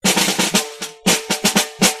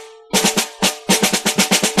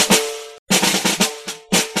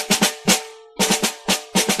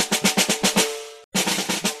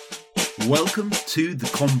Welcome to the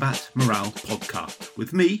Combat Morale Podcast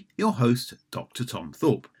with me, your host, Dr. Tom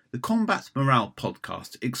Thorpe. The Combat Morale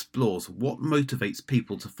Podcast explores what motivates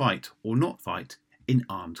people to fight or not fight in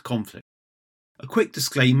armed conflict. A quick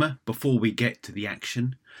disclaimer before we get to the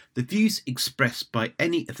action. The views expressed by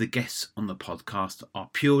any of the guests on the podcast are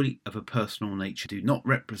purely of a personal nature, do not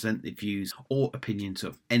represent the views or opinions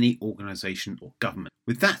of any organisation or government.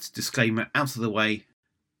 With that disclaimer out of the way,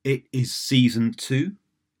 it is Season 2,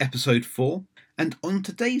 Episode 4, and on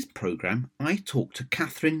today's programme I talk to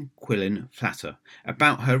Katherine Quinlan-Flatter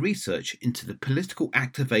about her research into the political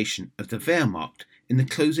activation of the Wehrmacht in the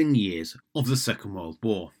closing years of the Second World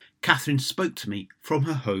War. Katherine spoke to me from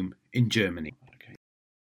her home in Germany.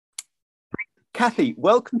 Kathy,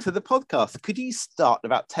 welcome to the podcast. Could you start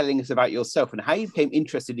about telling us about yourself and how you became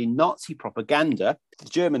interested in Nazi propaganda, the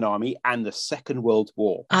German army and the Second World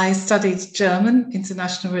War? I studied German,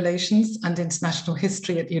 international relations and international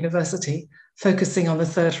history at university, focusing on the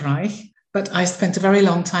Third Reich, but I spent a very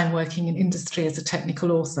long time working in industry as a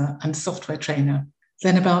technical author and software trainer.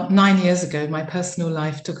 Then about 9 years ago, my personal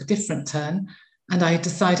life took a different turn and I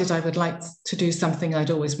decided I would like to do something I'd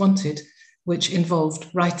always wanted, which involved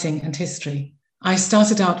writing and history. I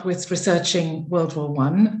started out with researching World War I,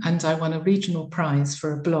 and I won a regional prize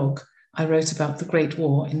for a blog I wrote about the Great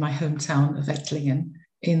War in my hometown of Ettlingen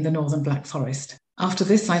in the northern Black Forest. After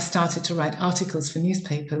this, I started to write articles for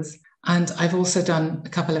newspapers, and I've also done a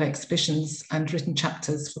couple of exhibitions and written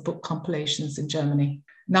chapters for book compilations in Germany.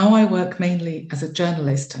 Now I work mainly as a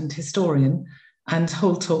journalist and historian and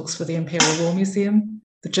hold talks for the Imperial War Museum,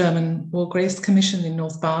 the German War Graves Commission in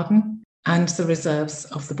North Baden, and the reserves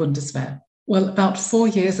of the Bundeswehr. Well, about 4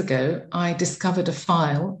 years ago, I discovered a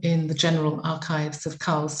file in the General Archives of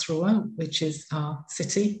Karlsruhe, which is our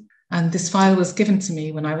city. And this file was given to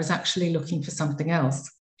me when I was actually looking for something else.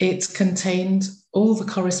 It contained all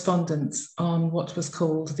the correspondence on what was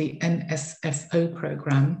called the NSFO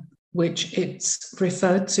program, which it's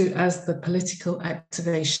referred to as the political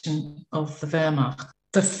activation of the Wehrmacht.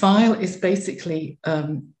 The file is basically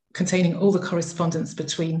containing all the correspondence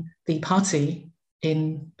between the party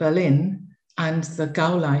in Berlin and the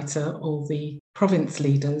Gauleiter, or the province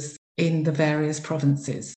leaders in the various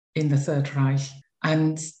provinces in the Third Reich.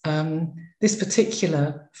 And this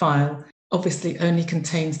particular file obviously only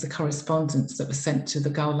contains the correspondence that was sent to the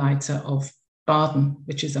Gauleiter of Baden,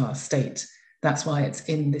 which is our state. That's why it's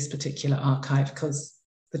in this particular archive, because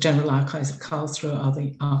the General Archives of Karlsruhe are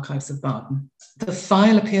the archives of Baden. The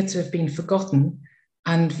file appeared to have been forgotten,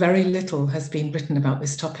 and very little has been written about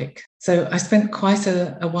this topic. So I spent quite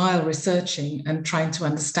a while researching and trying to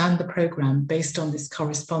understand the programme based on this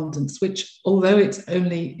correspondence, which, although it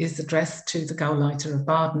only is addressed to the Gauleiter of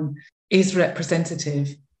Baden, is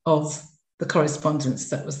representative of the correspondence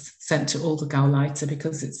that was sent to all the Gauleiter,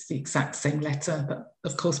 because it's the exact same letter. But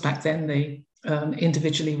of course, back then they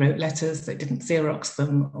individually wrote letters. They didn't Xerox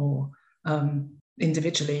them, or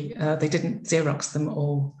individually, they didn't Xerox them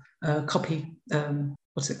or photocopy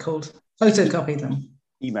them.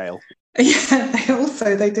 Email.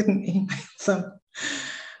 Yeah, they didn't email them.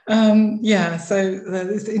 So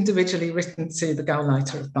it's individually written to the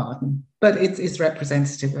Gauleiter of Baden, but it is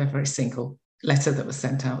representative of every single letter that was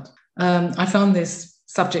sent out. I found this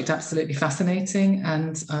subject absolutely fascinating,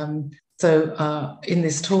 and so in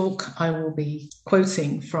this talk, I will be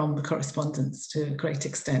quoting from the correspondence to a great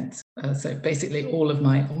extent. So basically all of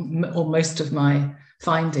my, or most of my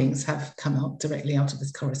findings have come out directly out of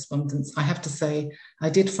this correspondence. I have to say, I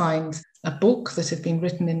did find a book that had been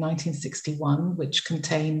written in 1961, which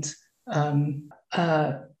contained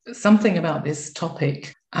something about this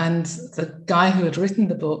topic. And the guy who had written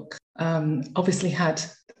the book obviously had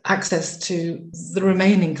access to the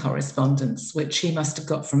remaining correspondence, which he must have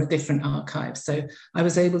got from a different archive. So I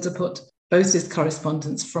was able to put both his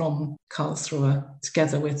correspondence from Karlsruhe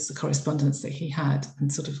together with the correspondence that he had and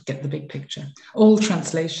sort of get the big picture. All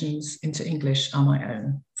translations into English are my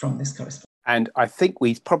own from this correspondence. And I think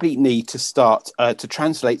we probably need to start to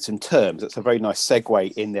translate some terms. That's a very nice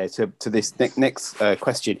segue in there to this next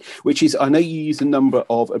question, which is, I know you use a number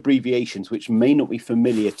of abbreviations which may not be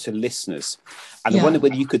familiar to listeners. And I wonder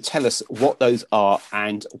whether you could tell us what those are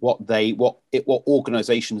and what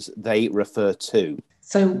organisations they refer to.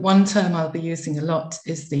 So one term I'll be using a lot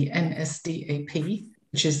is the NSDAP,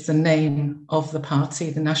 which is the name of the party,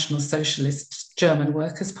 the National Socialist German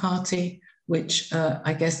Workers' Party, which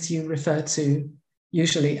I guess you refer to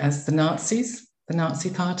usually as the Nazis, the Nazi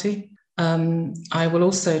Party. I will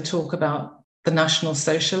also talk about the National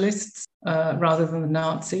Socialists rather than the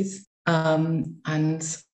Nazis.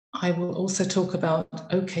 And I will also talk about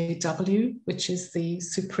OKW, which is the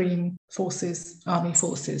Supreme Forces, Army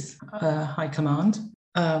Forces High Command.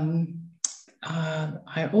 I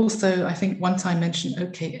think one time mentioned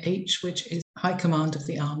OKH, which is High Command of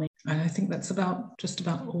the Army. And I think that's just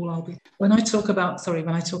about all I'll be. When I talk about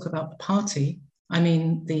the party, I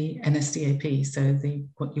mean the NSDAP, so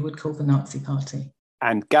what you would call the Nazi Party.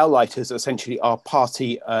 And Gauleiters essentially are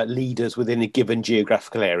party leaders within a given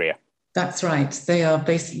geographical area. That's right. They are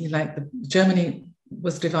basically like Germany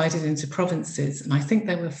was divided into provinces, and I think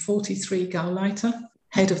there were 43 Gauleiter,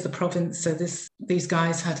 head of the province. So these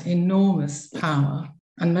guys had enormous power,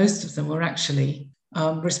 and most of them were actually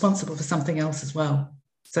responsible for something else as well.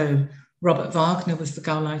 So Robert Wagner was the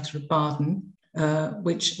Gauleiter of Baden,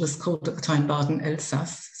 which was called at the time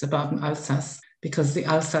Baden-Elsass, so Baden-Alsace, because the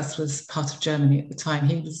Alsace was part of Germany at the time.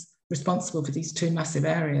 He was responsible for these two massive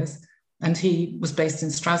areas, and he was based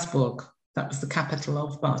in Strasbourg. That was the capital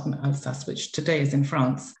of Baden-Alsace, which today is in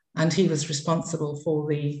France. And he was responsible for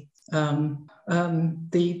the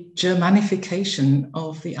Germanification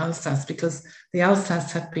of the Alsace, because the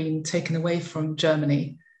Alsace had been taken away from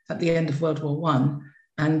Germany at the end of World War I.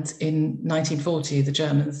 And in 1940, the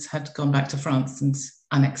Germans had gone back to France and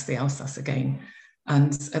annexed the Alsace again.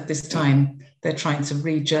 And at this time, they're trying to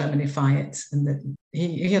re-Germanify it. And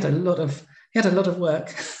he had a lot of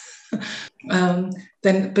work.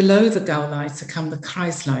 Then below the Gauleiter come the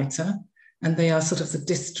Kreisleiter, and they are sort of the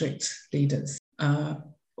district leaders,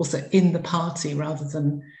 also in the party rather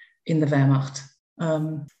than in the Wehrmacht.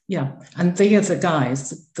 And they are the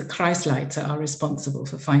guys, the Kreisleiter, are responsible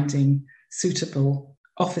for finding suitable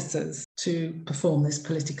officers to perform this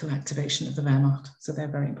political activation of the Wehrmacht. So they're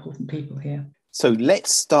very important people here. So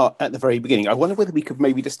let's start at the very beginning. I wonder whether we could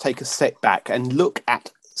maybe just take a step back and look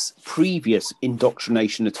at previous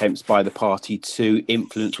indoctrination attempts by the party to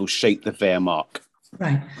influence or shape the Wehrmacht.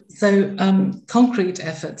 Right. So concrete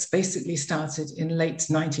efforts basically started in late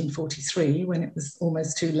 1943, when it was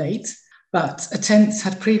almost too late. But attempts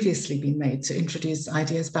had previously been made to introduce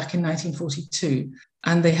ideas back in 1942,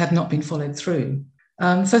 and they had not been followed through.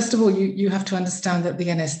 First of all, you have to understand that the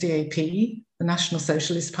NSDAP, the National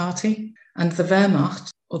Socialist Party, and the Wehrmacht,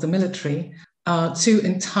 or the military, are two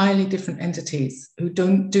entirely different entities who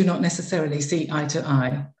do not necessarily see eye to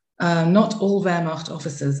eye. Not all Wehrmacht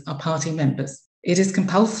officers are party members. It is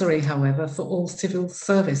compulsory, however, for all civil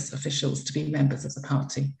service officials to be members of the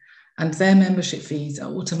party, and their membership fees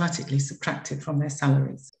are automatically subtracted from their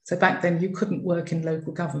salaries. So back then, you couldn't work in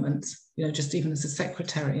local government, just even as a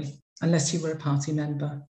secretary, unless you were a party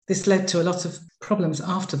member. This led to a lot of problems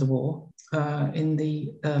after the war under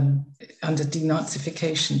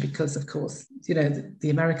denazification, because, of course, the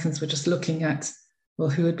Americans were just looking at, well,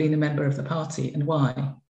 who had been a member of the party and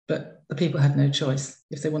why. But the people had no choice.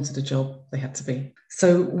 If they wanted a job, they had to be.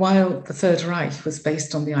 So while the Third Reich was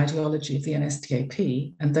based on the ideology of the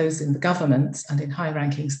NSDAP, and those in the government and in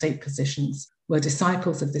high-ranking state positions were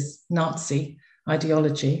disciples of this Nazi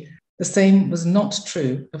ideology, the same was not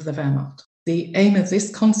true of the Wehrmacht. The aim of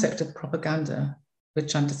this concept of propaganda,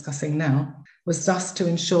 which I'm discussing now, was thus to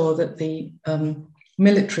ensure that the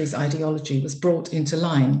military's ideology was brought into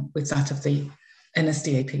line with that of the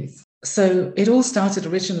NSDAP's. So it all started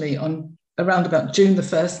originally on around about June the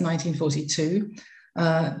 1st, 1942.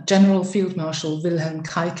 General Field Marshal Wilhelm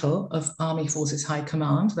Keitel of Army Forces High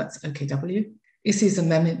Command, that's OKW, issues a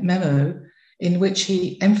memo in which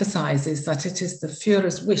he emphasizes that it is the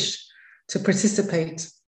Führer's wish to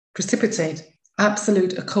precipitate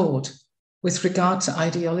absolute accord with regard to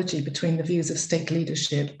ideology between the views of state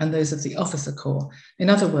leadership and those of the officer corps. In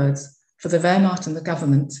other words, for the Wehrmacht and the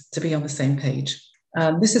government to be on the same page.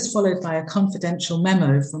 This is followed by a confidential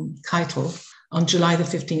memo from Keitel on July the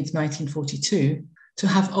 15th, 1942, to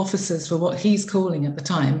have officers for what he's calling at the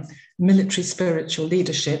time military spiritual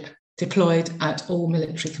leadership deployed at all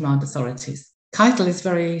military command authorities. Keitel is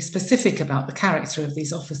very specific about the character of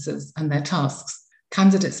these officers and their tasks.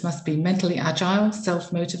 Candidates must be mentally agile,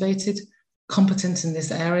 self-motivated, competent in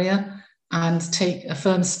this area, and take a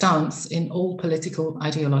firm stance in all political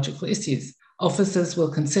ideological issues. Officers will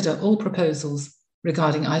consider all proposals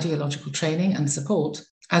regarding ideological training and support,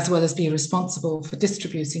 as well as be responsible for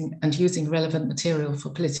distributing and using relevant material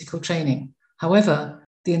for political training. However,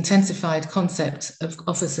 the intensified concept of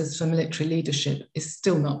officers for military leadership is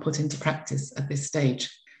still not put into practice at this stage.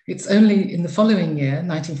 It's only in the following year,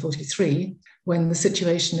 1943, when the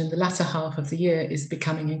situation in the latter half of the year is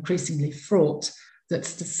becoming increasingly fraught, that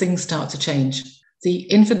things start to change. The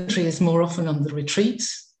infantry is more often on the retreat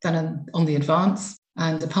than on the advance.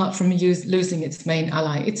 And apart from losing its main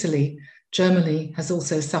ally, Italy, Germany has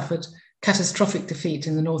also suffered catastrophic defeat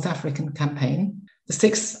in the North African campaign. The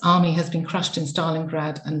Sixth Army has been crushed in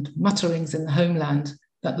Stalingrad, and mutterings in the homeland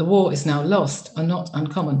that the war is now lost are not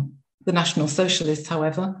uncommon. The National Socialists,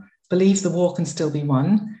 however, believe the war can still be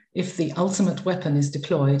won if the ultimate weapon is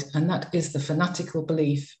deployed, and that is the fanatical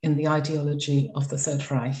belief in the ideology of the Third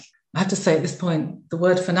Reich. I have to say at this point, the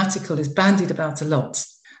word fanatical is bandied about a lot,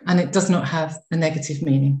 and it does not have a negative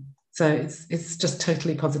meaning. So it's just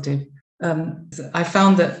totally positive. I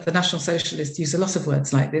found that the National Socialists use a lot of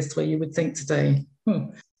words like this, where you would think today, a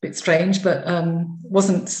bit strange, but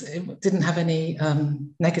it didn't have any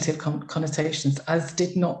negative connotations, as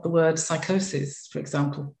did not the word psychosis, for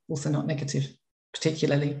example, also not negative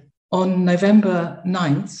particularly. On November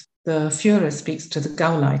 9th, the Führer speaks to the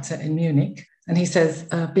Gauleiter in Munich, and he says,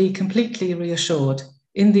 be completely reassured.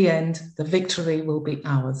 In the end, the victory will be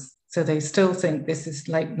ours. So they still think this is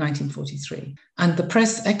late 1943. And the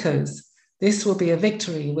press echoes, this will be a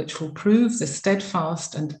victory which will prove the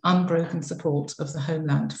steadfast and unbroken support of the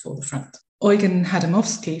homeland for the front. Eugen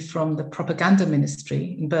Hadamowski from the Propaganda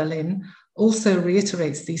Ministry in Berlin also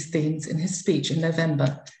reiterates these themes in his speech in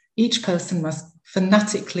November. Each person must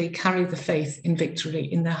fanatically carry the faith in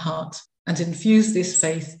victory in their heart and infuse this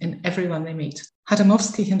faith in everyone they meet.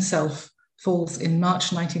 Hadamowski himself falls in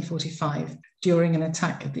March 1945 during an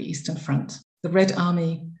attack at the Eastern Front. The Red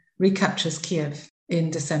Army recaptures Kiev in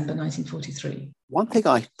December 1943. One thing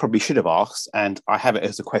I probably should have asked, and I have it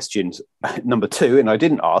as a question number 2, and I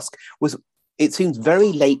didn't ask, was it seems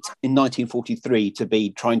very late in 1943 to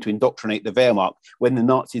be trying to indoctrinate the Wehrmacht when the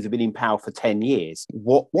Nazis have been in power for 10 years.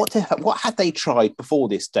 What had they tried before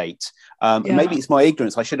this date? Maybe it's my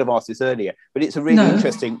ignorance, I should have asked this earlier, but it's a really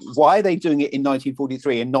interesting, why are they doing it in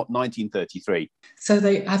 1943 and not 1933? So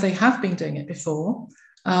they have been doing it before.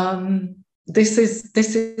 This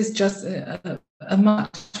is just a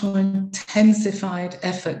much more intensified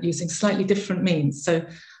effort using slightly different means. So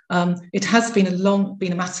it has been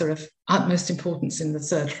a matter of utmost importance in the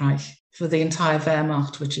Third Reich for the entire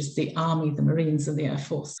Wehrmacht, which is the army, the Marines, and the Air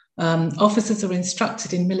Force. Officers are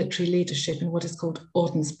instructed in military leadership in what is called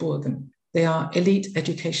Ordensburgen. They are elite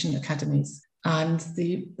education academies. And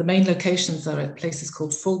the main locations are at places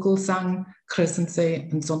called Vogelsang,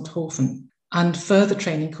 Krösensee, and Sonthofen. And further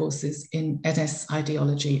training courses in NS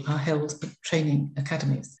ideology are held at training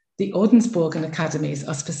academies. The Ordensburgen academies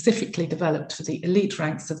are specifically developed for the elite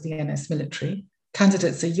ranks of the NS military.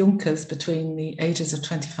 Candidates are Junkers between the ages of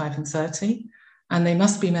 25 and 30, and they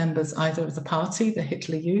must be members either of the party, the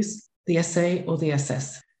Hitler Youth, the SA, or the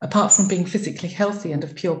SS. Apart from being physically healthy and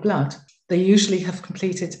of pure blood, they usually have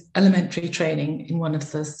completed elementary training in one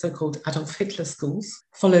of the so-called Adolf Hitler schools,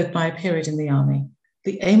 followed by a period in the army.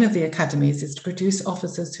 The aim of the academies is to produce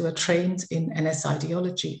officers who are trained in NS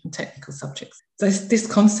ideology and technical subjects. So this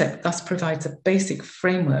concept thus provides a basic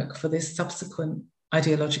framework for this subsequent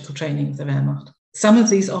ideological training of the Wehrmacht. Some of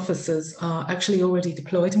these officers are actually already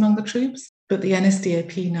deployed among the troops, but the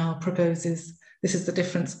NSDAP now proposes, this is the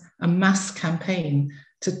difference, a mass campaign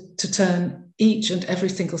to turn each and every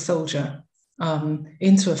single soldier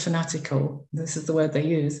into a fanatical, this is the word they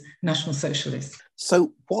use, National Socialist.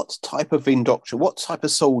 So what type of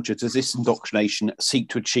soldier does this indoctrination seek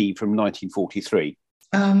to achieve from 1943?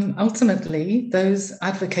 Ultimately, those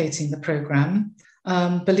advocating the programme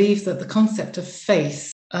believe that the concept of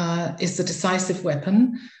faith is the decisive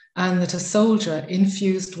weapon, and that a soldier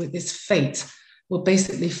infused with this faith will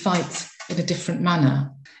basically fight in a different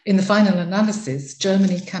manner. In the final analysis,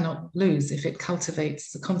 Germany cannot lose if it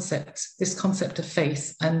cultivates this concept of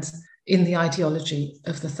faith and in the ideology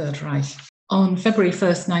of the Third Reich. On February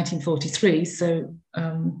 1st, 1943, so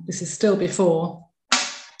this is still before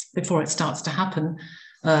it starts to happen,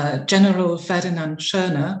 General Ferdinand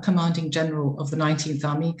Schörner, commanding general of the 19th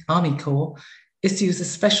Army Corps, issues a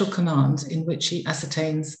special command in which he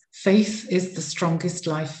ascertains faith is the strongest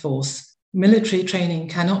life force. Military training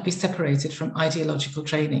cannot be separated from ideological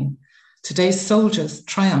training. Today's soldiers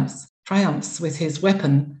triumphs with his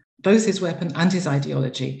weapon, both his weapon and his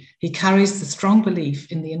ideology. He carries the strong belief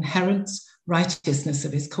in the inherent righteousness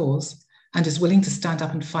of his cause and is willing to stand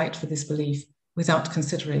up and fight for this belief without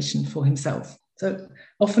consideration for himself. So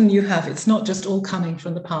often it's not just all coming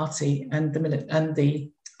from the party and the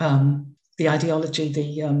ideology,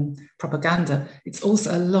 the propaganda. It's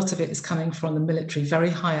also, a lot of it is coming from the military, very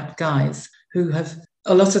high up guys who have,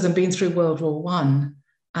 a lot of them been through World War I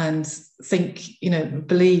and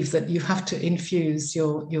believe that you have to infuse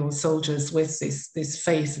your soldiers with this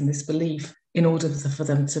faith and this belief in order for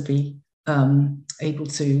them to be able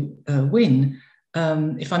to win.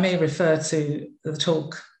 If I may refer to the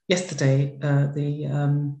talk yesterday,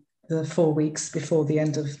 the 4 weeks before the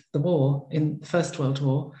end of the war, in the First World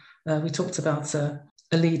War, we talked about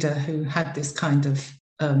a leader who had this kind of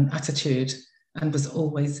attitude and was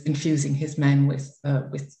always infusing his men with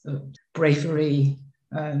bravery.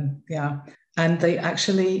 And it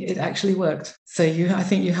actually worked. So I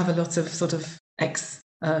think you have a lot of sort of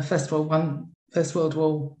First World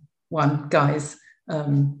War I guys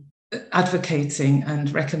advocating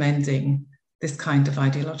and recommending this kind of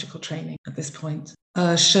ideological training at this point.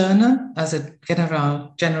 Schörner, as a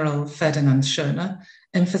General Ferdinand Schörner,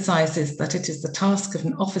 emphasizes that it is the task of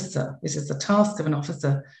an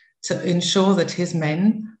officer to ensure that his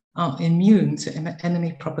men are immune to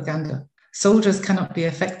enemy propaganda. Soldiers cannot be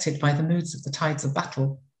affected by the moods of the tides of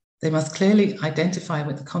battle. They must clearly identify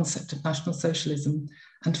with the concept of National Socialism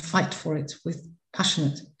and fight for it with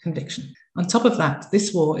passionate conviction. On top of that,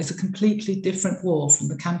 this war is a completely different war from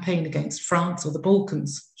the campaign against France or the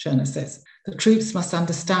Balkans, Schörner says. The troops must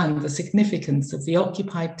understand the significance of the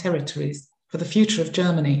occupied territories for the future of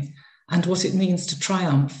Germany and what it means to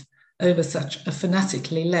triumph over such a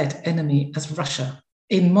fanatically led enemy as Russia.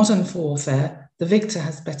 In modern warfare, the victor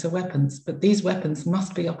has better weapons, but these weapons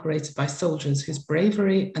must be operated by soldiers whose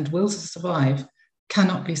bravery and will to survive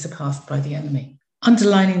cannot be surpassed by the enemy.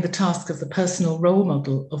 Underlining the task of the personal role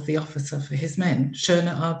model of the officer for his men,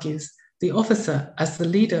 Schörner argues the officer, as the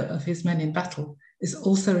leader of his men in battle, is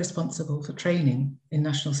also responsible for training in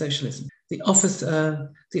National Socialism. The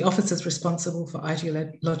officers responsible for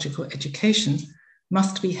ideological education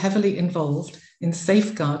must be heavily involved in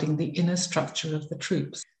safeguarding the inner structure of the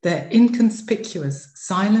troops. Their inconspicuous,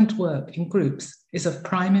 silent work in groups is of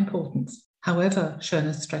prime importance. However,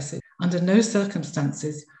 Schörner stresses, under no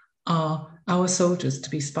circumstances are our soldiers to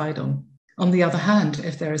be spied on. On the other hand,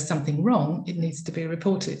 if there is something wrong, it needs to be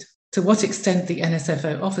reported. To what extent the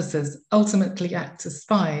NSFO officers ultimately act as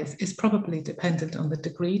spies is probably dependent on the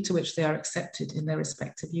degree to which they are accepted in their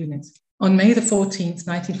respective units. On May the 14th,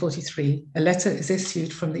 1943, a letter is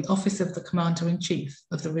issued from the Office of the Commander-in-Chief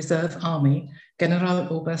of the Reserve Army,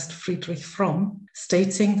 Generaloberst Friedrich Fromm,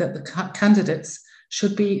 stating that the candidates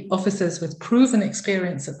should be officers with proven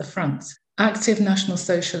experience at the front, active National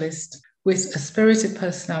Socialist with a spirited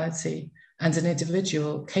personality and an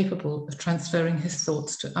individual capable of transferring his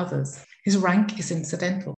thoughts to others. His rank is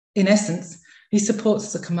incidental. In essence, he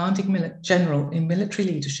supports the commanding general in military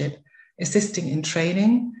leadership, assisting in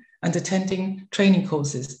training and attending training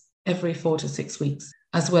courses every 4 to 6 weeks,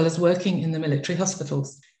 as well as working in the military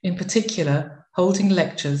hospitals, in particular holding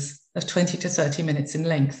lectures of 20 to 30 minutes in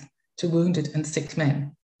length to wounded and sick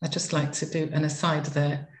men. I'd just like to do an aside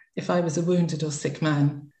there. If I was a wounded or sick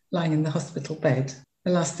man lying in the hospital bed,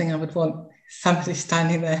 the last thing I would want is somebody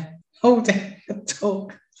standing there holding a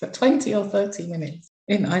talk for 20 or 30 minutes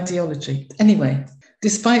in ideology. Anyway,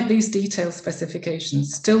 despite these detailed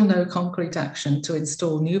specifications, still no concrete action to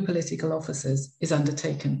install new political officers is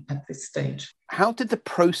undertaken at this stage. How did the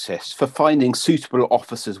process for finding suitable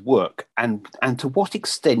officers work, and to what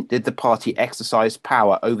extent did the party exercise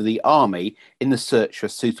power over the army in the search for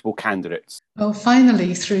suitable candidates? Well,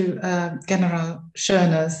 finally, through General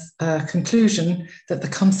Schörner's conclusion that the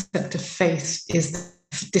concept of faith is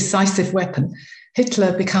the decisive weapon,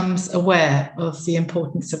 Hitler becomes aware of the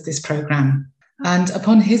importance of this programme. And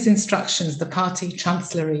upon his instructions, the party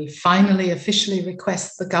chancellery finally officially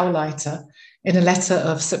requests the Gauleiter in a letter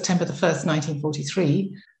of September the 1st,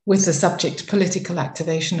 1943, with the subject political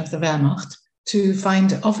activation of the Wehrmacht, to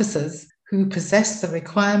find officers who possess the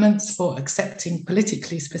requirements for accepting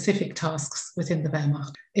politically specific tasks within the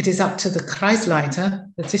Wehrmacht. It is up to the Kreisleiter,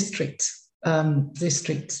 the district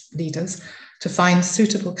leaders, to find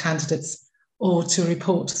suitable candidates or to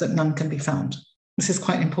report that none can be found. This is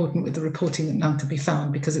quite important with the reporting that none can be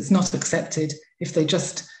found, because it's not accepted if they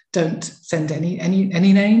just don't send any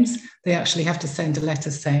names. They actually have to send a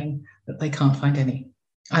letter saying that they can't find any.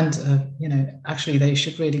 And, actually they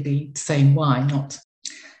should really be saying why not.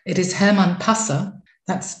 It is Hermann Passer,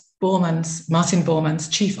 that's Martin Bormann's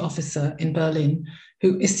chief officer in Berlin,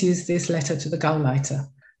 who issues this letter to the Gauleiter.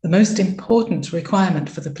 The most important requirement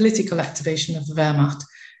for the political activation of the Wehrmacht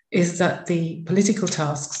is that the political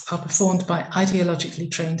tasks are performed by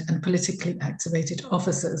ideologically trained and politically activated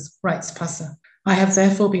officers, writes Passer. I have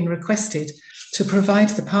therefore been requested to provide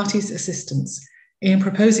the party's assistance in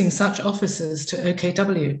proposing such officers to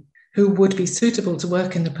OKW who would be suitable to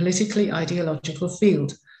work in the politically ideological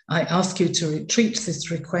field. I ask you to treat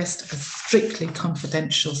this request as strictly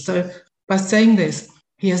confidential. So by saying this,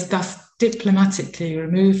 he has thus diplomatically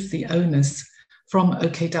removed the onus from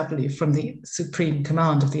OKW, from the Supreme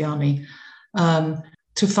Command of the Army,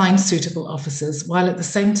 to find suitable officers, while at the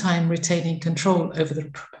same time retaining control over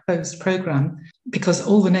the proposed programme, because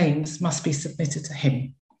all the names must be submitted to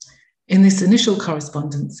him. In this initial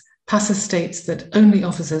correspondence, Passer states that only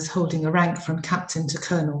officers holding a rank from captain to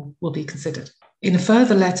colonel will be considered. In a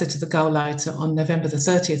further letter to the Gauleiter on November the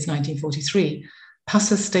 30th, 1943,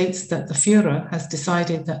 Passer states that the Führer has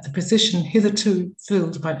decided that the position hitherto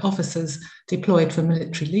filled by officers deployed for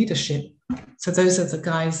military leadership, so those are the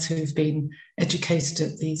guys who've been educated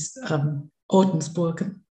at these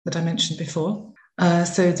Ordensburgen that I mentioned before.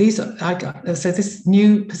 So this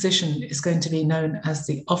new position is going to be known as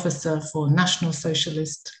the Officer for National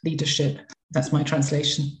Socialist Leadership. That's my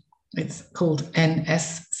translation. It's called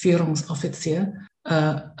NS Führungsoffizier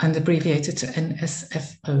and abbreviated to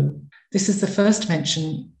NSFO. This is the first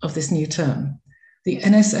mention of this new term. The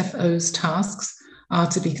NSFO's tasks are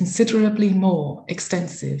to be considerably more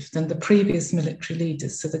extensive than the previous military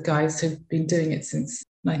leaders, so the guys who've been doing it since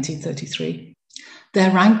 1933.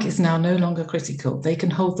 Their rank is now no longer critical. They can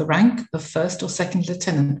hold the rank of first or second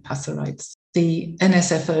lieutenant, Passer writes. The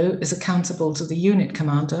NSFO is accountable to the unit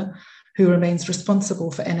commander, who remains responsible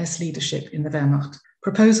for NS leadership in the Wehrmacht.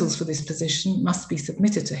 Proposals for this position must be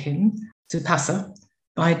submitted to him, to Passer,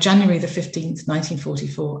 by January the 15th,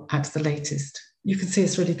 1944 at the latest. You can see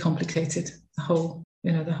it's really complicated, the whole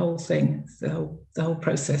thing, the whole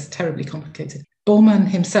process, terribly complicated. Bormann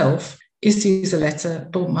himself issues a letter,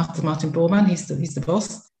 Martin Bormann, he's the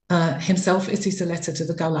boss, himself issues a letter to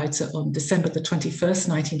the Gauleiter on December the 21st,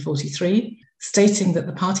 1943, stating that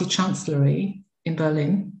the party chancellery in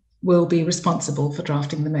Berlin will be responsible for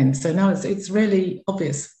drafting the men. So now it's really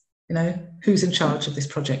obvious, who's in charge of this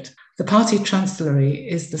project. The party chancellery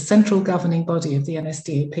is the central governing body of the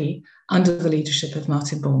NSDAP under the leadership of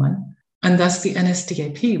Martin Bormann, and thus the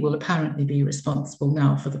NSDAP will apparently be responsible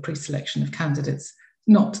now for the pre-selection of candidates,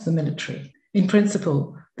 not the military. In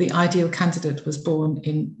principle, the ideal candidate was born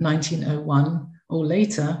in 1901 or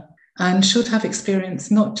later and should have experience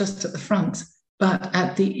not just at the front, but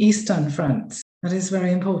at the Eastern Front. That is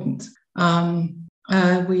very important.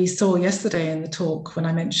 We saw yesterday in the talk when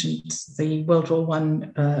I mentioned the World War I,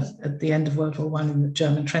 at the end of World War I in the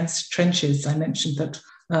German trenches, I mentioned that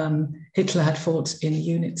Hitler had fought in a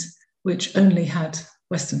unit which only had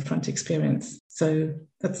Western Front experience. So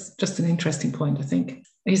that's just an interesting point, I think.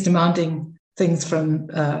 He's demanding things from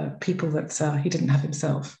people that he didn't have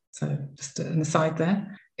himself. So just an aside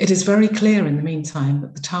there. It is very clear in the meantime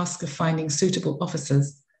that the task of finding suitable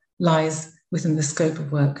officers lies within the scope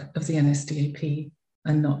of work of the NSDAP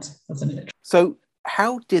and not of the military. So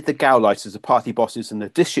how did the Gauleiters, the party bosses, and the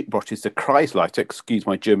district bosses, the Kreisleiter, excuse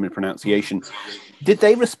my German pronunciation, did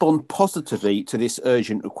they respond positively to this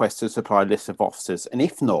urgent request to supply a list of officers? And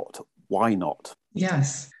if not, why not?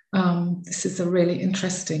 Yes, this is a really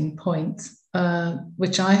interesting point,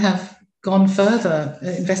 which I have gone further,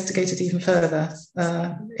 investigated even further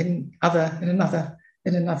in another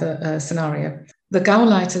scenario. The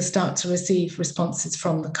Gauleiter start to receive responses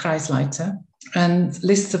from the Kreisleiter, and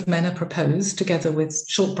lists of men are proposed together with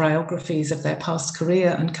short biographies of their past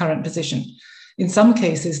career and current position. In some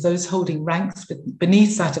cases, those holding ranks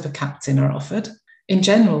beneath that of a captain are offered. In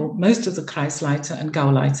general, most of the Kreisleiter and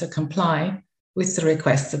Gauleiter comply with the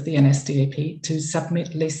requests of the NSDAP to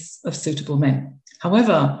submit lists of suitable men.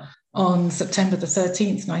 However, on September the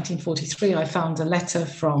 13th, 1943, I found a letter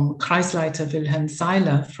from Kreisleiter Wilhelm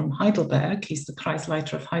Seiler from Heidelberg. He's the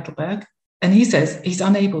Kreisleiter of Heidelberg. And he says he's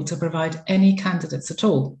unable to provide any candidates at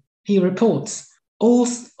all. He reports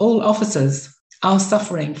all officers are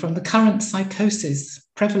suffering from the current psychosis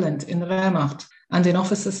prevalent in the Wehrmacht and in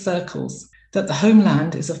officer circles, that the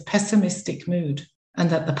homeland is of pessimistic mood and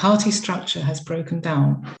that the party structure has broken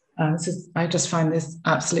down. I just find this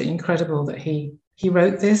absolutely incredible that he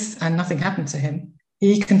wrote this and nothing happened to him.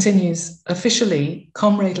 He continues, officially,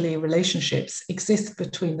 comradely relationships exist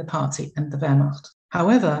between the party and the Wehrmacht.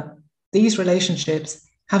 However, these relationships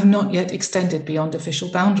have not yet extended beyond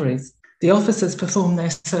official boundaries. The officers perform their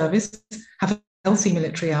service, have a healthy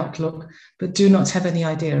military outlook, but do not have any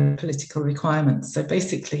idea of political requirements. So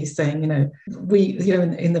basically saying, in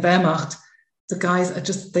the Wehrmacht, the guys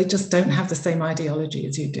they just don't have the same ideology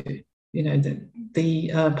as you do.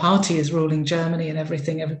 The party is ruling Germany and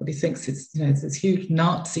everything. Everybody thinks it's this huge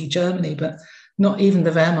Nazi Germany, but not even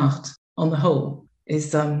the Wehrmacht on the whole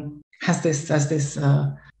has this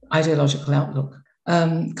ideological outlook.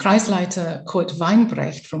 Kreisleiter Kurt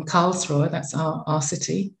Weinbrecht from Karlsruhe, that's our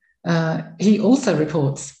city, he also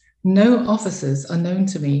reports, no officers are known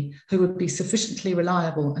to me who would be sufficiently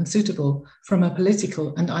reliable and suitable from a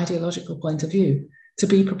political and ideological point of view to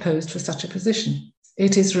be proposed for such a position.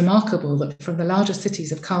 It is remarkable that from the larger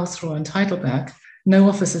cities of Karlsruhe and Heidelberg, no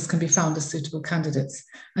officers can be found as suitable candidates,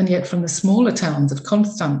 and yet from the smaller towns of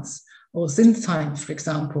Konstanz or Sinsheim, for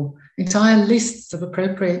example, entire lists of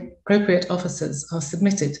appropriate officers are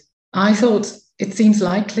submitted, I thought it seems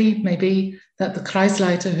likely maybe that the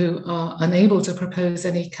Kreisleiter who are unable to propose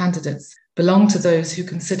any candidates belong to those who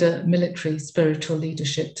consider military spiritual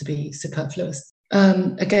leadership to be superfluous.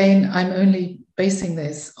 Again, I'm only basing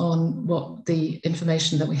this on what the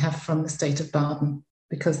information that we have from the state of Baden,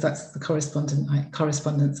 because that's the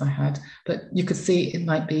correspondence I had. But you could see it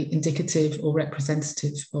might be indicative or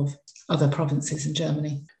representative of other provinces in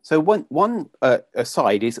Germany. So one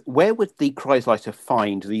aside is, where would the Kreisleiter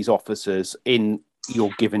find these officers in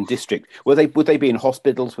your given district? Would they be in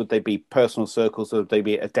hospitals? Would they be personal circles? Would they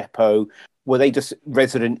be at a depot? Were they just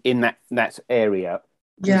resident in that area?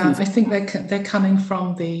 Yeah, I think they're coming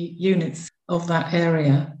from the units of that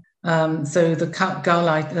area. So the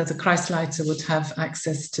Kreisleiter would have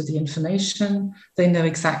access to the information. They know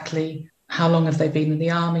exactly how long have they been in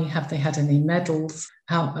the army, have they had any medals,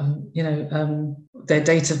 how their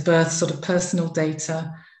date of birth, sort of personal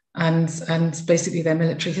data, and basically their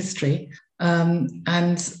military history.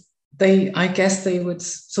 And I guess they would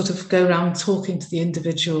sort of go around talking to the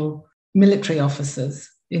individual military officers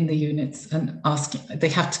in the units and ask. They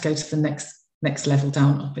have to go to the next level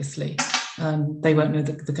down, obviously. They won't know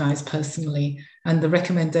the guys personally, and the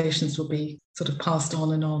recommendations will be sort of passed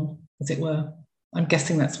on and on, as it were. I'm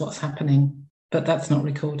guessing that's what's happening, but that's not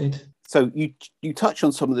recorded. So you touch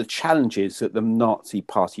on some of the challenges that the Nazi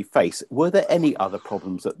Party face. Were there any other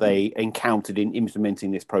problems that they encountered in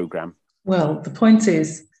implementing this programme? Well, the point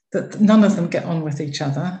is that none of them get on with each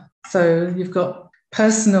other. So you've got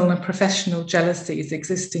personal and professional jealousies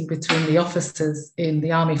existing between the officers in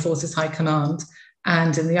the Army Forces High Command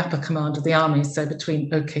and in the upper command of the army, so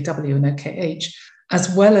between OKW and OKH,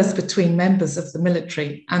 as well as between members of the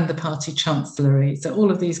military and the party chancellery. So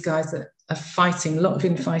all of these guys are fighting, a lot of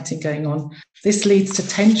infighting going on. This leads to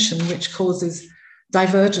tension, which causes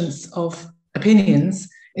divergence of opinions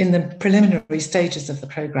in the preliminary stages of the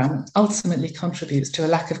programme, ultimately contributes to a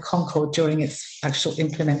lack of concord during its actual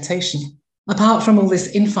implementation. Apart from all this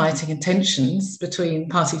infighting and tensions between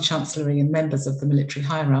party chancellery and members of the military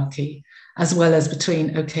hierarchy, as well as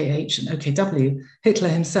between OKH and OKW, Hitler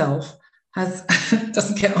himself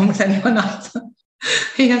doesn't get on with anyone either.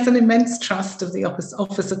 He has an immense trust of the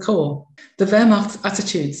officer corps. The Wehrmacht's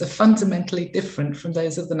attitudes are fundamentally different from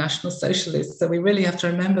those of the National Socialists. So we really have to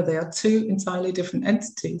remember they are two entirely different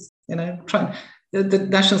entities. The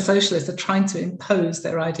National Socialists are trying to impose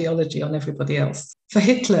their ideology on everybody else. For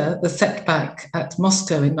Hitler, the setback at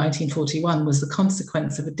Moscow in 1941 was the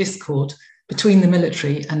consequence of a discord between the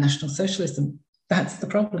military and National Socialism. That's the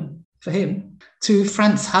problem for him. To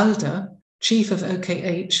Franz Halder, chief of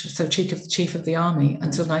OKH, so chief of the army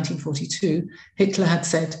until 1942, Hitler had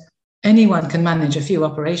said, anyone can manage a few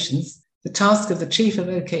operations. The task of the chief of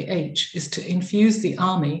OKH is to infuse the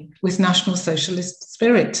army with National Socialist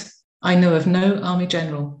spirit. I know of no army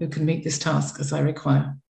general who can meet this task as I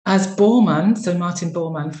require. As Bormann, so Martin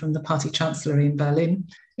Bormann from the party chancellery in Berlin,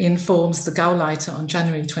 informs the Gauleiter on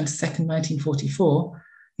January 22nd, 1944,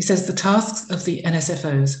 he says the tasks of the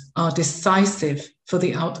NSFOs are decisive for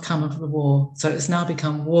the outcome of the war, so it's now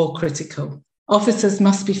become war critical. Officers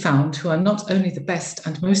must be found who are not only the best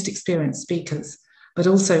and most experienced speakers, but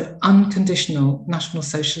also unconditional National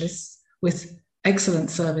Socialists with excellent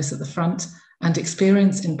service at the front and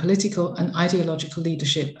experience in political and ideological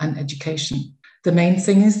leadership and education. The main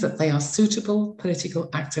thing is that they are suitable political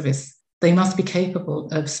activists. They must be capable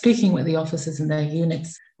of speaking with the officers in their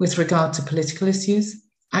units with regard to political issues,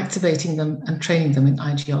 activating them and training them in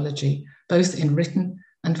ideology, both in written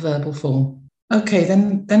and verbal form. Okay,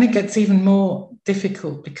 then it gets even more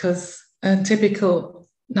difficult because in typical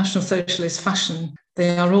National Socialist fashion,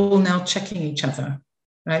 they are all now checking each other,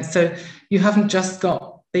 right? So you haven't just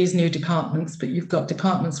got these new departments, but you've got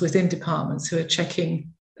departments within departments who are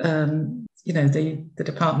checking, the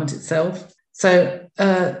department itself. So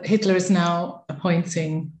Hitler is now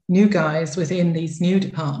appointing new guys within these new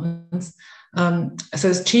departments. So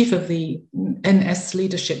as chief of the NS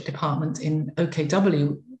leadership department in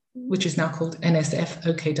OKW, which is now called NSF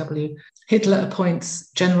OKW, Hitler appoints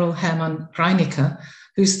General Hermann Reinecker,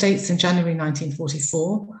 who states in January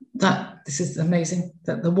 1944 that, this is amazing,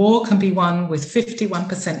 that the war can be won with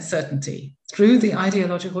 51% certainty through the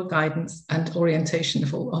ideological guidance and orientation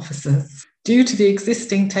of all officers. Due to the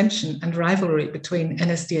existing tension and rivalry between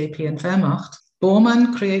NSDAP and Wehrmacht,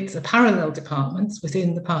 Bormann creates a parallel department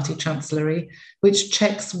within the party chancellery, which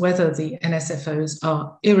checks whether the NSFOs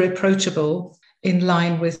are irreproachable in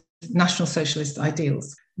line with National Socialist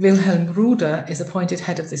ideals. Wilhelm Ruder is appointed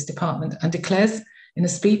head of this department and declares in a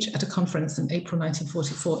speech at a conference in April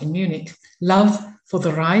 1944 in Munich, love for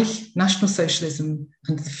the Reich, National Socialism,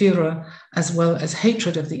 and the Führer, as well as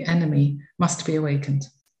hatred of the enemy, must be awakened.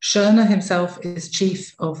 Schörner himself is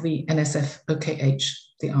chief of the NSF OKH,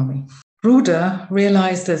 the army. Ruder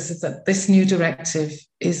realizes that this new directive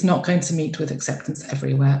is not going to meet with acceptance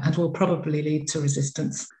everywhere and will probably lead to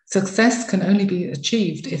resistance. Success can only be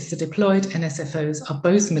achieved if the deployed NSFOs are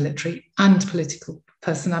both military and political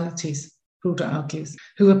personalities, Ruder argues,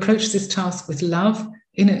 who approach this task with love,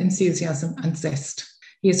 inner enthusiasm, and zest.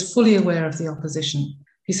 He is fully aware of the opposition.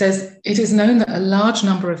 He says, it is known that a large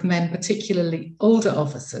number of men, particularly older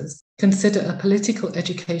officers, consider a political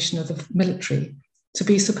education of the military to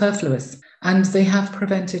be superfluous, and they have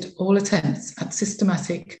prevented all attempts at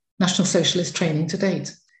systematic National Socialist training to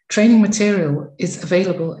date. Training material is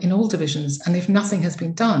available in all divisions, and if nothing has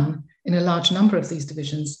been done in a large number of these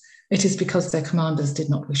divisions, it is because their commanders did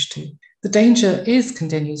not wish to. The danger is,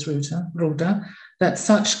 continues Ruder, that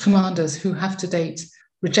such commanders who have to date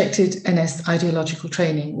rejected NS ideological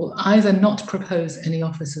training will either not propose any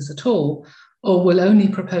officers at all, or will only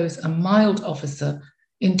propose a mild officer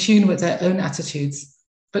in tune with their own attitudes,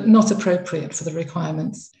 but not appropriate for the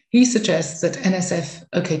requirements. He suggests that NSF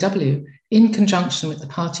OKW, in conjunction with the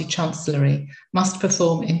party chancellery, must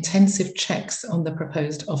perform intensive checks on the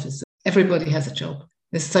proposed officers. Everybody has a job.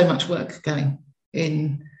 There's so much work going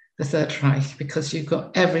in the Third Reich because you've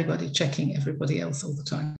got everybody checking everybody else all the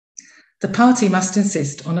time. The party must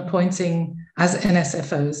insist on appointing as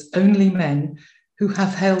NSFOs only men who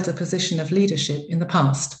have held a position of leadership in the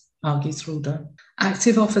past, argues Ruder.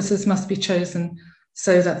 Active officers must be chosen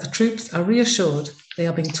so that the troops are reassured they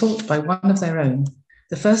are being taught by one of their own.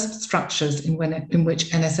 The first structures in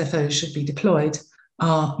which NSFOs should be deployed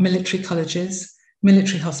are military colleges,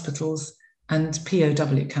 military hospitals, and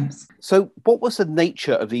POW camps. So what was the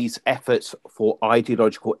nature of these efforts for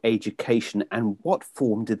ideological education and what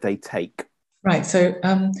form did they take? Right, so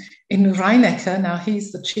in Reinecker, now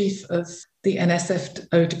he's the chief of the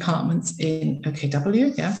NSFO departments in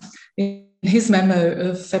OKW, in his memo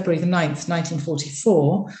of February the 9th,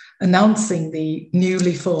 1944, announcing the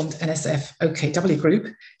newly formed NSF OKW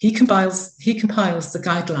group, he compiles the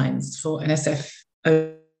guidelines for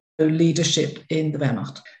NSFO leadership in the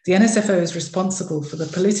Wehrmacht. The NSFO is responsible for the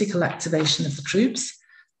political activation of the troops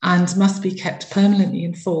and must be kept permanently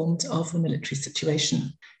informed of the military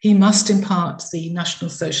situation. He must impart the National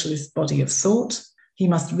Socialist body of thought. He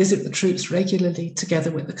must visit the troops regularly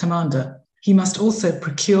together with the commander. He must also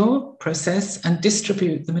procure, process, and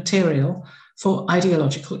distribute the material for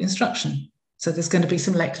ideological instruction. So there's going to be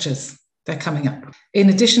some lectures. They're coming up. In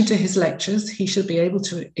addition to his lectures, he should be able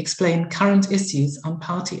to explain current issues on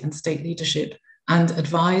party and state leadership and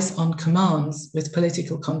advise on commands with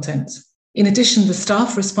political content. In addition, the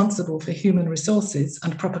staff responsible for human resources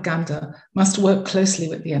and propaganda must work closely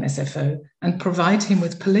with the NSFO and provide him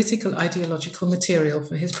with political ideological material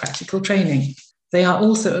for his practical training. They are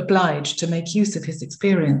also obliged to make use of his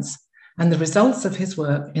experience and the results of his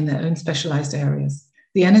work in their own specialized areas.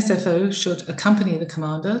 The NSFO should accompany the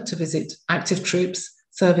commander to visit active troops,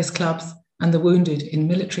 service clubs, and the wounded in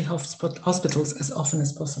military hospitals as often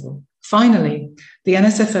as possible. Finally, the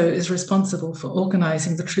NSFO is responsible for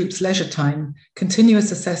organizing the troops' leisure time,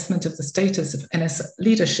 continuous assessment of the status of NS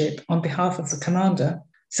leadership on behalf of the commander,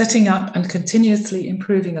 setting up and continuously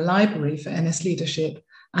improving a library for NS leadership,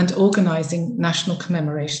 and organizing national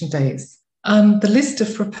commemoration days. The list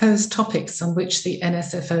of proposed topics on which the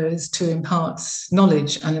NSFO is to impart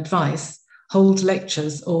knowledge and advice, hold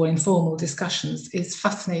lectures or informal discussions is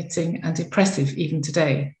fascinating and impressive even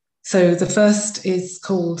today. So the first is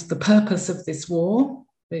called The Purpose of This War,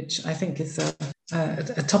 which I think is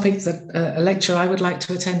a topic that a lecture I would like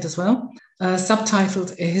to attend as well,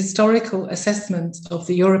 subtitled A Historical Assessment of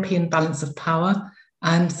the European Balance of Power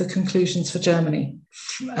and the Conclusions for Germany.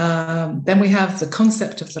 Then we have The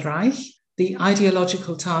Concept of the Reich, the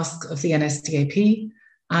ideological task of the NSDAP,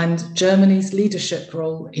 and Germany's leadership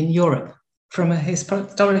role in Europe from a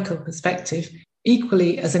historical perspective,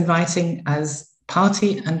 equally as inviting as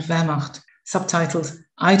Party and Wehrmacht, subtitled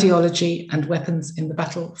Ideology and Weapons in the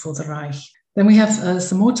Battle for the Reich. Then we have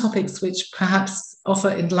some more topics which perhaps offer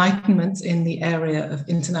enlightenment in the area of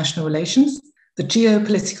international relations, the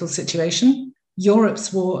geopolitical situation,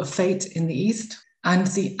 Europe's war of fate in the East, and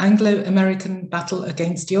the Anglo-American battle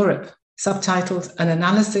against Europe, subtitled An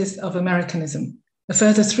Analysis of Americanism. A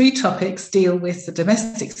further 3 topics deal with the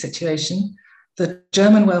domestic situation, the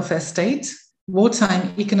German welfare state,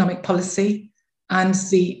 wartime economic policy, and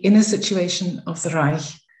the inner situation of the Reich,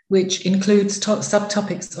 which includes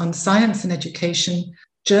subtopics on science and education,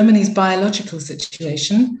 Germany's biological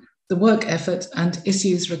situation, the work effort and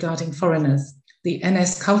issues regarding foreigners, the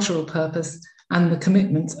NS cultural purpose, and the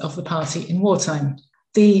commitment of the party in wartime.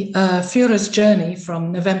 The Führer's journey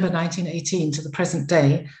from November 1918 to the present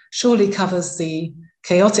day surely covers the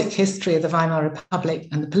chaotic history of the Weimar Republic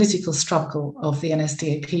and the political struggle of the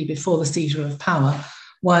NSDAP before the seizure of power,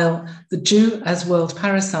 while the Jew as world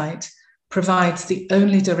parasite provides the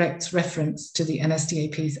only direct reference to the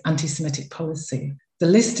NSDAP's anti-Semitic policy. The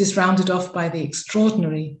list is rounded off by the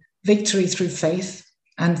extraordinary victory through faith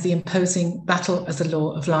and the imposing battle as a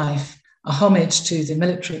law of life, a homage to the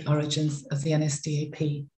military origins of the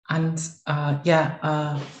NSDAP. And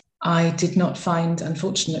I did not find,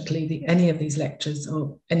 unfortunately, any of these lectures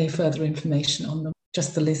or any further information on them,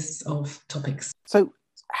 just the lists of topics. So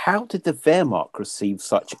how did the Wehrmacht receive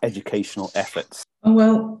such educational efforts?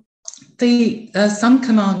 Well, some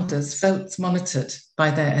commanders felt monitored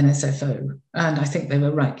by their NSFO, and I think they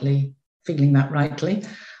were feeling that rightly,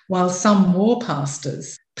 while some war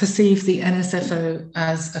pastors perceived the NSFO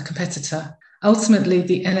as a competitor. Ultimately,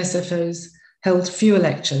 the NSFOs held fewer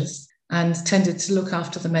lectures and tended to look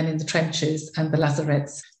after the men in the trenches and the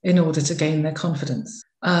lazarettes in order to gain their confidence.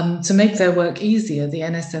 To make their work easier, the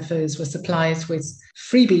NSFOs were supplied with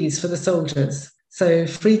freebies for the soldiers, so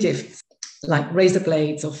free gifts like razor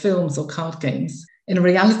blades or films or card games. In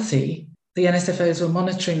reality, the NSFOs were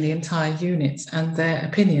monitoring the entire unit and their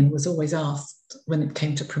opinion was always asked when it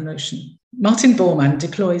came to promotion. Martin Bormann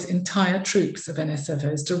deploys entire troops of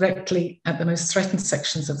NSFOs directly at the most threatened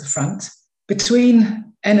sections of the front.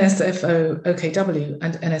 Between NSFO OKW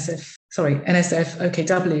and NSF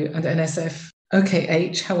OKW and NSF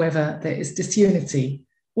OKH, however, there is disunity.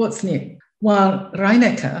 What's new? While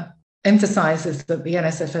Reinecker emphasizes that the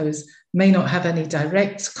NSFOs may not have any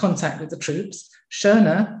direct contact with the troops,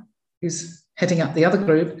 Schörner, who's heading up the other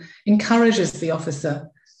group, encourages the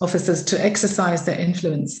officers to exercise their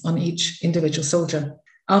influence on each individual soldier.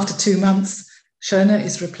 After 2 months, Schörner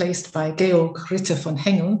is replaced by Georg Ritter von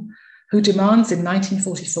Hengel, who demands in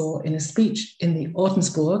 1944 in a speech in the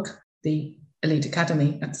Ordensburg, the elite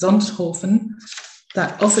academy at Sonthofen,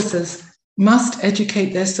 that officers must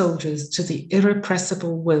educate their soldiers to the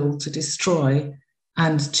irrepressible will to destroy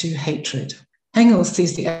and to hatred. Hengel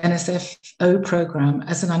sees the NSFO program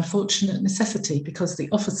as an unfortunate necessity because the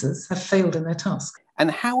officers have failed in their task. And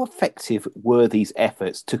how effective were these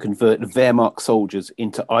efforts to convert Wehrmacht soldiers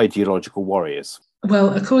into ideological warriors?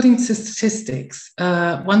 Well, according to statistics,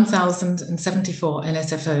 1,074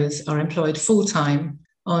 NSFOs are employed full-time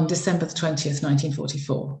on December the 20th,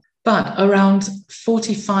 1944. But around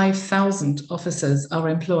 45,000 officers are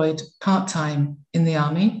employed part-time in the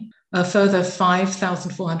army, a further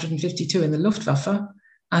 5,452 in the Luftwaffe,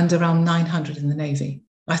 and around 900 in the Navy.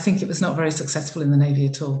 I think it was not very successful in the Navy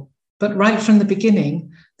at all. But right from the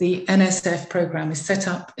beginning, the NSF program is set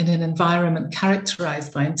up in an environment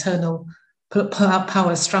characterized by internal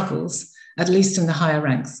power struggles, at least in the higher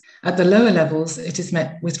ranks. At the lower levels, it is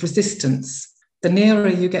met with resistance. The nearer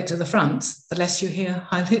you get to the front, the less you hear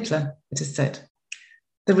Heil Hitler, it is said.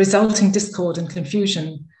 The resulting discord and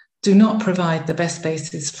confusion do not provide the best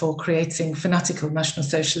basis for creating fanatical National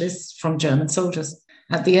Socialists from German soldiers.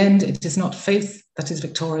 At the end, it is not faith that is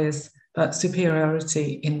victorious, but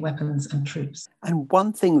superiority in weapons and troops. And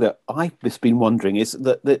one thing that I've just been wondering is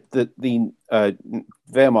that the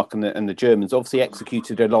Wehrmacht and the Germans obviously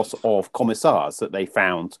executed a lot of commissars that they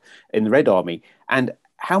found in the Red Army. And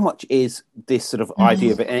how much is this sort of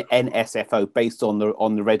idea of an NSFO based on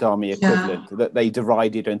the Red Army equivalent that they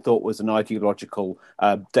derided and thought was an ideological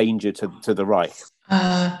danger to the Reich?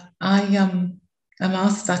 I'm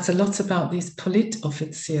asked that a lot about these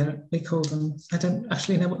Politoffizier, we call them. I don't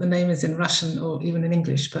actually know what the name is in Russian or even in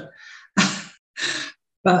English, but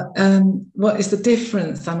what is the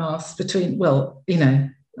difference, I'm asked, between, well,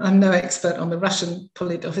 I'm no expert on the Russian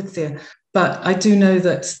Politoffizier, but I do know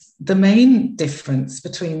that the main difference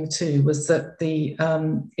between the two was that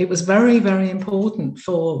it was very, very important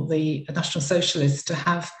for the National Socialists to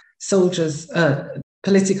have soldiers,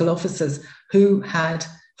 political officers who had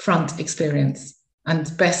front experience,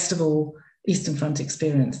 and best of all, Eastern Front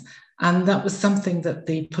experience. And that was something that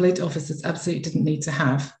the polit officers absolutely didn't need to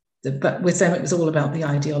have. But with them, it was all about the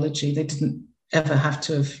ideology. They didn't ever have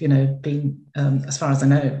to have, been, as far as I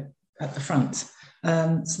know, at the front.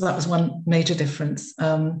 So that was one major difference.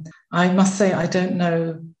 I must say, I don't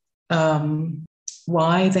know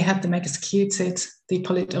why they had them executed, the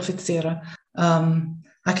Politoffiziere.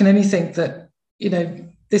 I can only think that,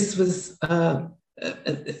 this was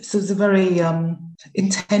a very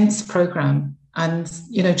intense program. And,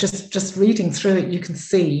 just reading through it, you can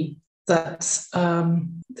see that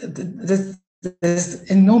there's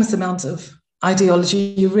enormous amount of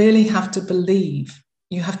ideology. You really have to believe,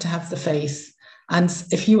 you have to have the faith. And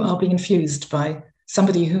if you are being infused by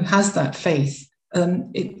somebody who has that faith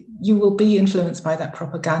you will be influenced by that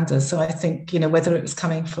propaganda. So I think, whether it was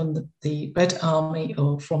coming from the Red Army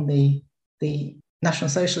or from the National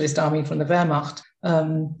Socialist Army, from the Wehrmacht,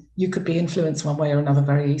 you could be influenced one way or another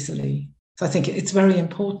very easily. So I think it's very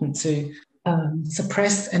important to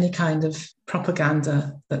suppress any kind of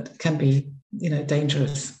propaganda that can be,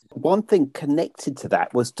 dangerous. One thing connected to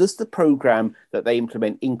that was, does the programme that they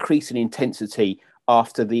implement increase in intensity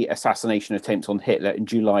after the assassination attempt on Hitler in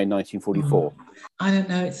July 1944? I don't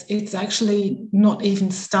know. It's actually not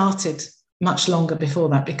even started much longer before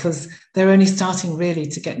that, because they're only starting really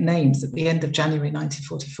to get names at the end of January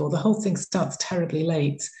 1944. The whole thing starts terribly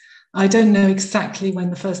late. I don't know exactly when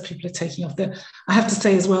the first people are taking off. I have to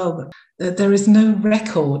say as well that there is no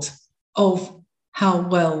record of how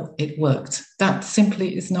well it worked. That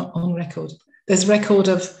simply is not on record. There's record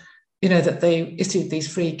of, that they issued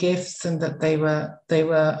these free gifts and that they were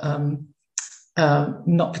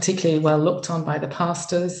not particularly well looked on by the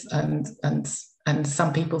pastors, and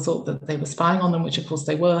some people thought that they were spying on them, which of course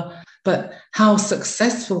they were. But how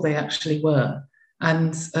successful they actually were,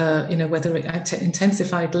 and whether it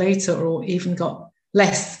intensified later or even got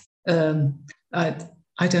less,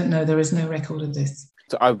 I don't know. There is no record of this.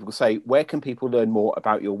 So I will say, where can people learn more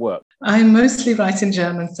about your work? I mostly write in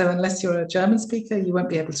German, so unless you're a German speaker, you won't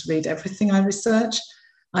be able to read everything I research.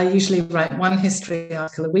 I usually write one history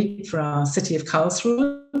article a week for our City of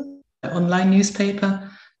Karlsruhe online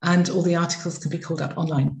newspaper, and all the articles can be called up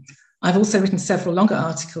online. I've also written several longer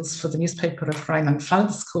articles for the newspaper of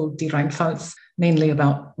Rheinland-Pfalz called Die Rheinpfalz, mainly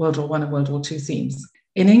about World War I and World War II themes.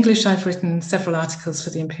 In English, I've written several articles for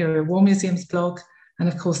the Imperial War Museum's blog, and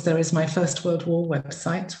of course, there is my First World War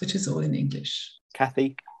website, which is all in English.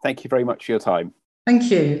 Kathy, thank you very much for your time. Thank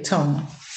you, Tom.